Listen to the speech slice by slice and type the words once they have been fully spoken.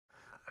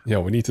Yeah,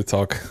 we need to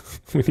talk.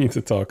 We need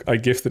to talk. I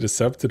gifted a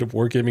sub to the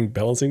Wargaming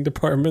balancing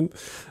department.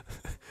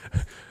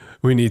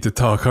 We need to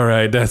talk. All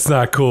right, that's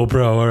not cool,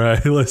 bro. All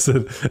right,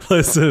 listen,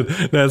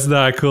 that's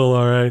not cool.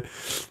 All right.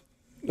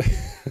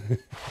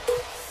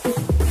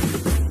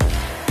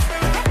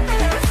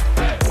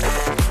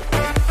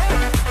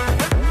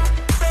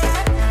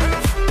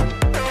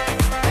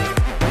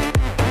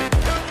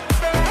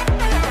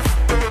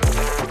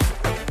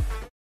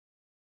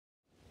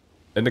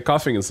 And the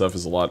coughing and stuff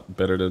is a lot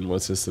better than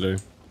what's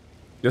yesterday.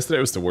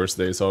 Yesterday was the worst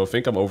day, so I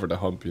think I'm over the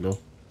hump, you know?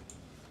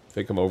 I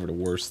think I'm over the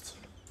worst.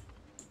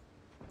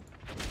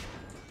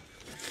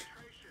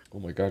 Oh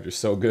my god, you're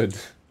so good.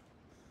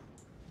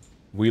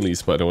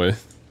 Wheelies, by the way.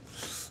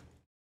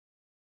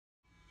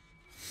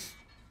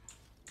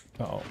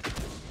 Uh oh.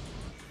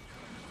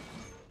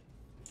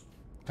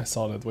 I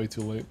saw that way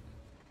too late.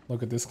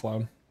 Look at this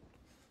clown.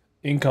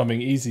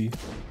 Incoming, easy.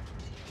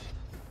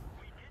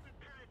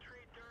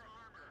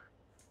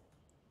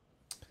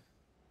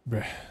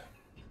 Bruh.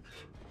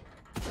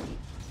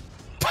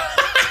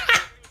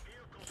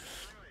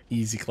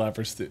 Easy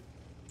clappers too.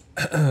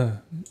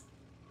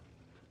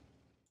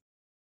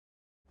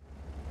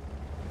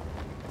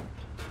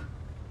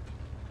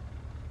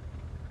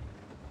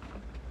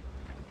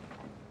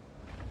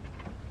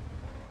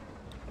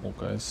 Well,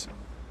 guys.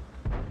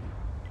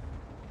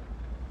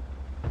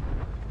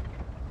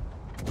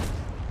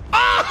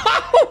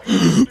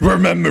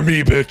 Remember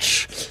me,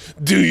 bitch.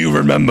 Do you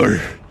remember?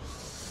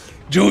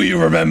 Do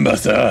you remember,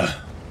 sir?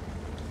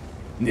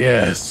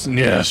 Yes,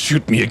 yes,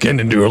 shoot me again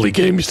in the early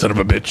game, you son of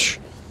a bitch.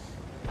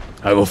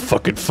 I will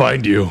fucking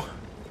find you.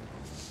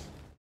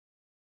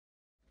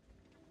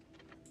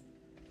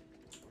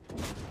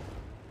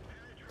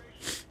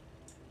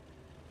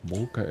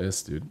 Monka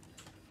S, dude.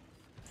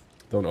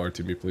 Don't RT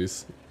me,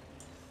 please.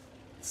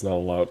 It's not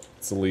allowed.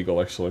 It's illegal,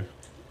 actually.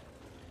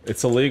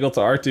 It's illegal to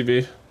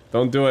RTB.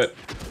 Don't do it.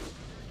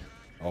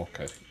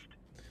 Okay.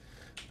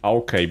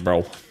 Okay,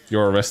 bro.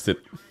 You're arrested.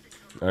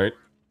 Alright.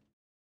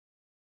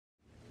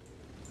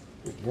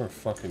 You're a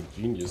fucking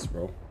genius,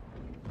 bro.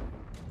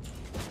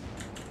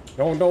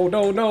 No, no,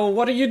 no, no!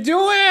 What are you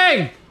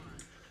doing?!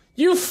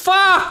 You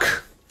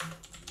fuck!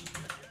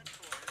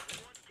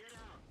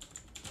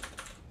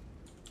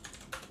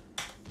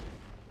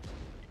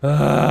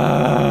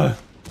 Yeah,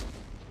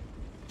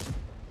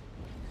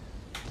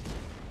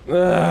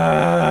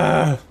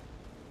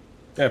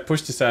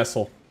 push this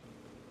asshole.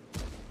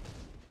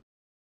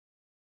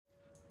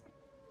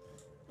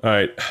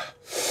 Alright.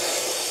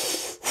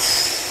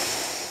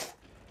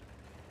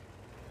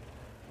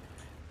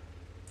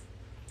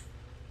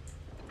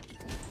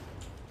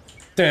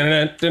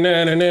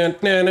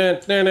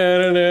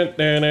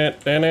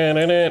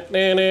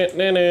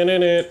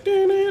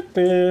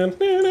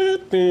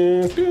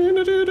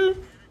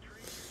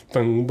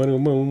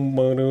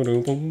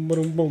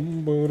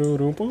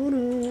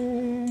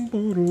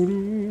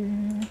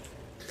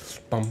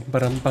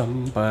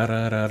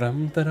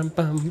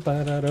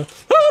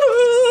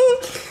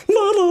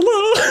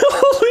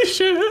 Holy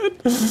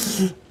shit!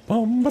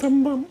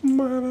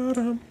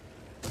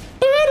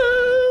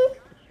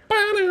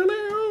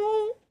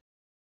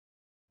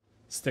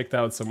 Sticked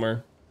out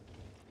somewhere.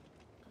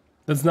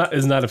 That's not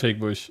is not a fake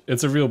bush.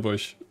 It's a real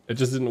bush. It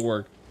just didn't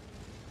work.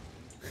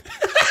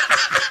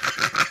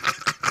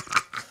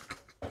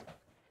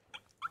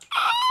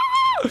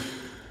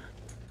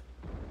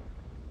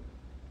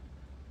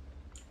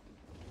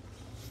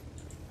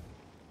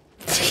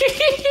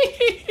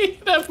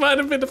 That might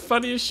have been the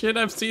funniest shit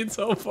I've seen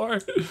so far.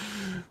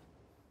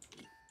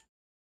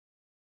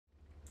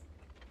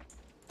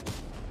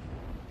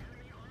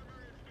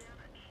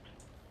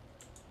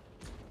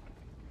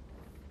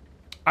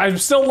 I'm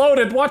still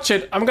loaded. Watch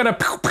it. I'm gonna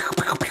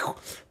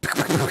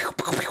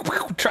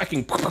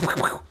tracking.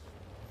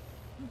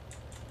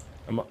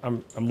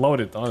 I'm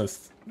loaded.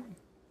 Honest.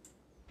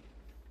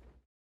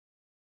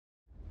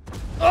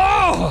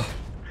 Oh!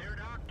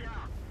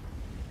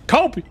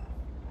 Copy.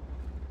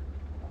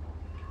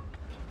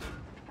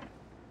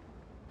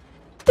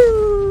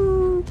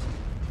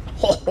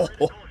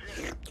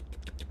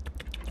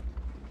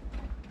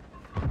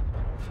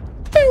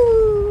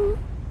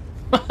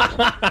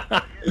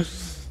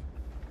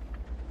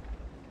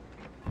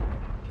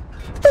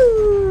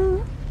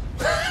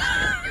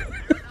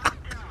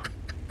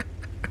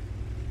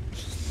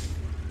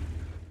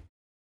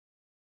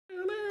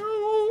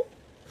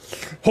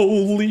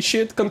 Holy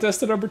shit,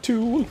 contestant number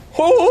 2.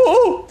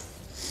 Oh!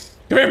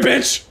 Come here,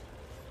 bitch!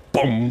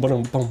 Bum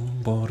bum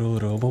bum bum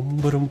bum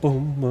bum bum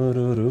bum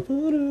bum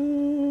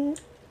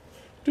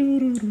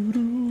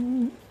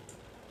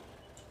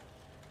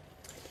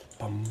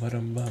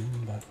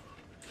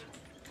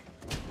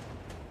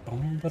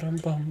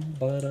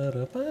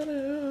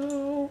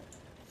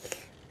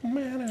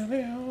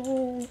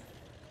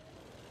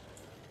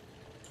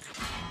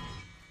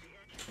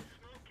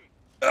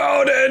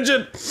oh, the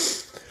engine!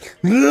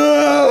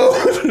 No!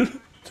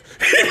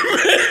 He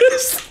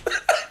missed!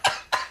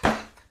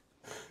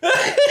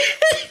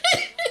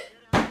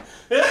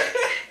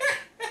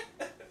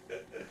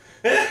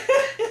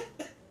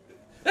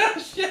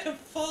 I'm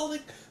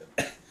falling.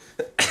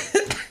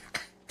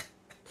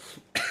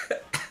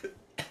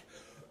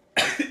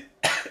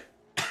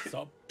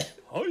 Stop.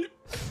 Hi.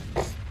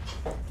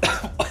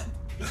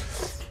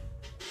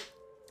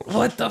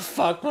 What the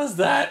fuck was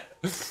that?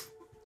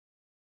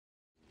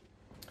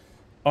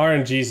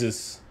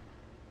 RNGesus,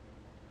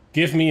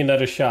 give me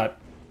another shot.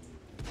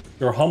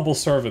 Your humble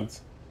servant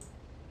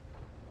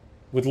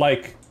would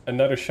like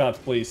another shot,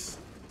 please.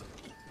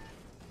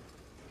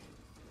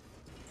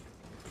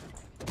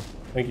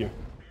 Thank you.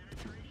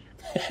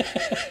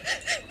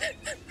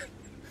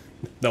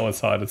 No one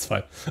saw it, it's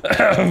fine.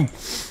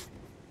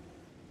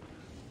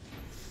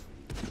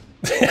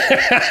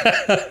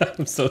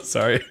 I'm so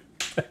sorry.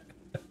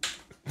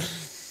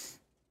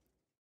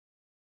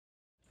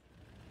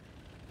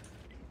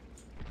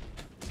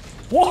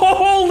 Whoa,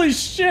 holy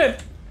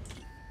shit!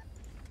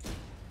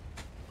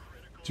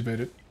 Did you bait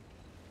it?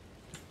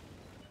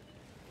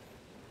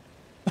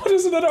 Oh,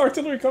 there's another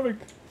artillery coming.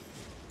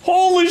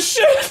 Holy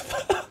shit!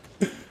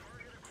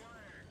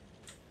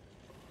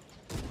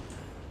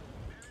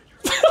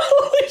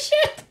 Holy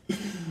shit!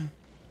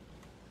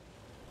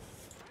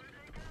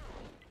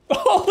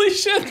 Holy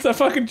shit! I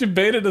fucking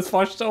debated this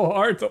flash so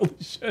hard. Holy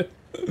shit!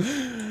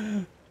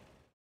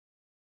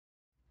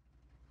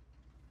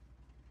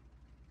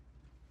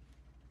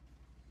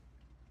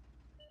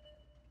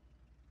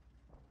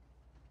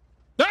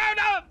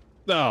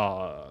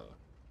 No!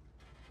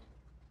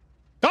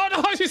 Oh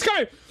no, he's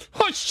coming!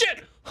 Oh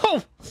shit!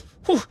 Oh!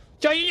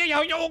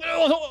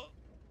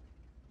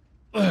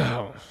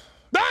 No!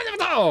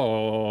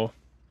 No!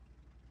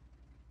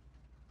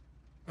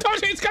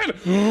 Tarshi's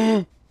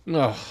coming!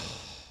 No.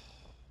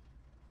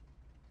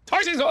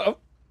 Tarshi's oh.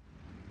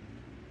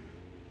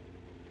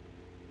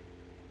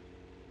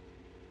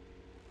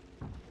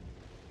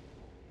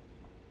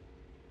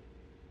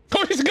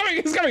 Oh, he's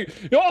coming! He's coming!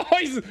 Oh,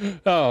 he's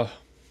oh.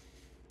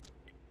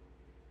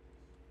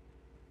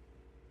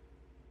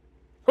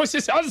 What's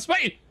this other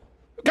speed?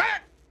 God!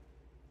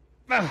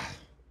 Yeah!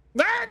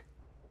 No!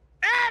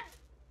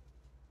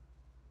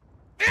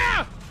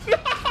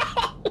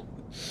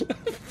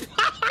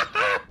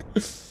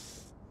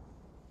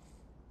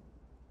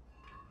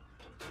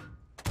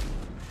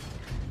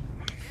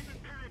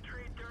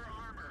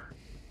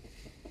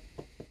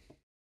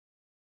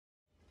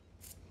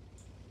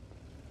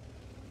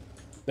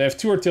 They have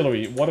 2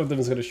 artillery. One of them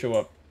is gonna show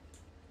up.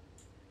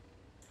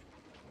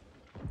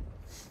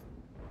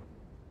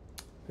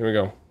 Here we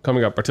go.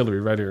 Coming up,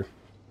 artillery right here.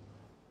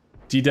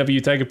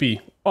 GW Tiger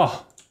P.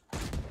 Oh,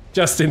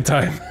 just in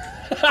time.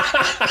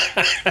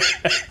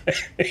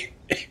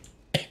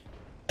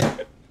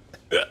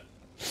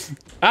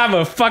 I'm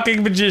a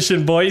fucking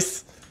magician,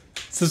 boys.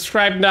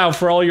 Subscribe now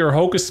for all your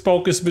hocus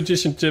pocus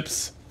magician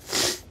tips.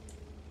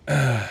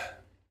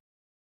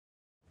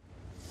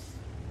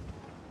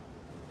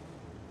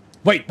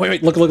 Wait,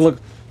 look.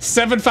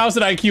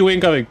 7,000 IQ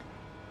incoming.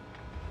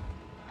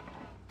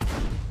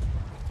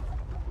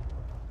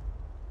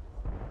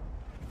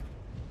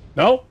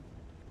 No?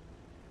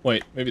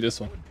 Wait, maybe this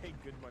one.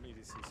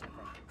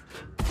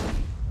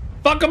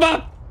 Fuck him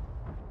up!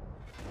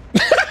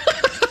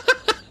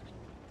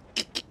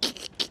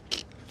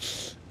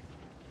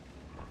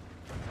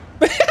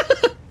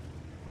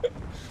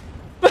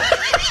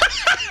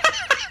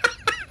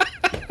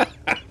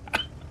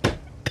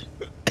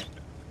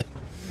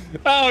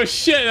 Oh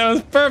shit, that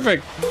was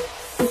perfect!